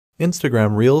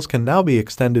Instagram Reels can now be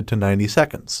extended to 90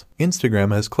 seconds.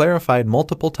 Instagram has clarified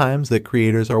multiple times that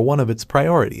creators are one of its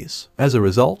priorities. As a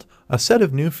result, a set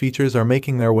of new features are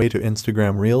making their way to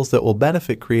Instagram Reels that will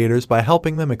benefit creators by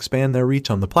helping them expand their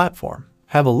reach on the platform.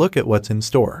 Have a look at what's in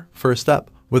store. First up,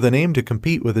 with an aim to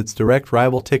compete with its direct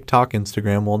rival TikTok,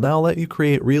 Instagram will now let you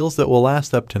create Reels that will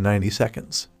last up to 90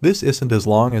 seconds. This isn't as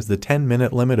long as the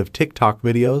 10-minute limit of TikTok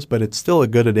videos, but it's still a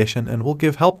good addition and will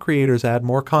help creators add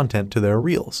more content to their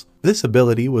Reels. This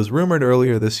ability was rumored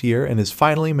earlier this year and is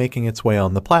finally making its way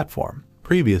on the platform.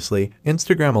 Previously,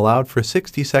 Instagram allowed for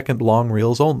 60-second long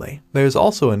Reels only. There's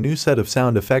also a new set of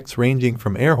sound effects ranging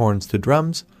from air horns to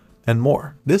drums, and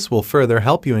more. This will further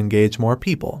help you engage more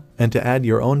people. And to add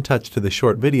your own touch to the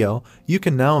short video, you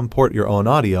can now import your own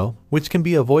audio, which can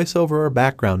be a voiceover or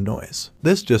background noise.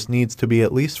 This just needs to be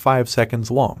at least 5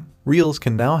 seconds long. Reels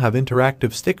can now have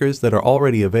interactive stickers that are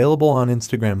already available on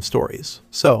Instagram stories.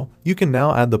 So, you can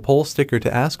now add the poll sticker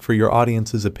to ask for your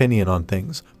audience's opinion on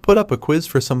things, put up a quiz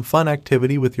for some fun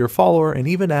activity with your follower, and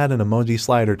even add an emoji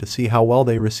slider to see how well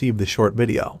they receive the short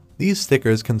video. These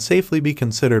stickers can safely be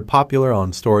considered popular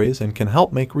on stories and can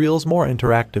help make Reels more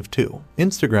interactive too.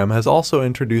 Instagram has also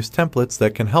introduced templates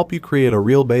that can help you create a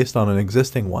Reel based on an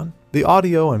existing one. The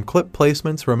audio and clip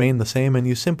placements remain the same and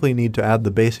you simply need to add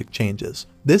the basic changes.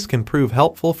 This can prove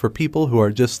helpful for people who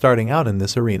are just starting out in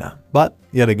this arena. But,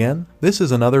 yet again, this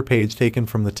is another page taken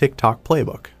from the TikTok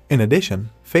playbook. In addition,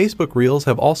 Facebook Reels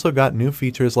have also got new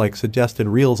features like suggested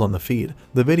Reels on the feed,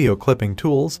 the video clipping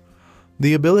tools,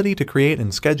 the ability to create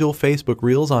and schedule Facebook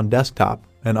Reels on desktop,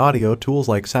 and audio tools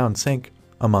like Sound Sync,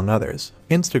 among others.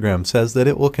 Instagram says that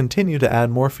it will continue to add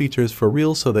more features for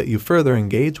Reels so that you further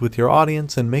engage with your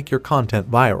audience and make your content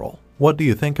viral. What do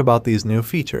you think about these new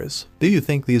features? Do you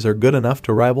think these are good enough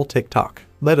to rival TikTok?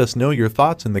 Let us know your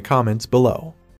thoughts in the comments below.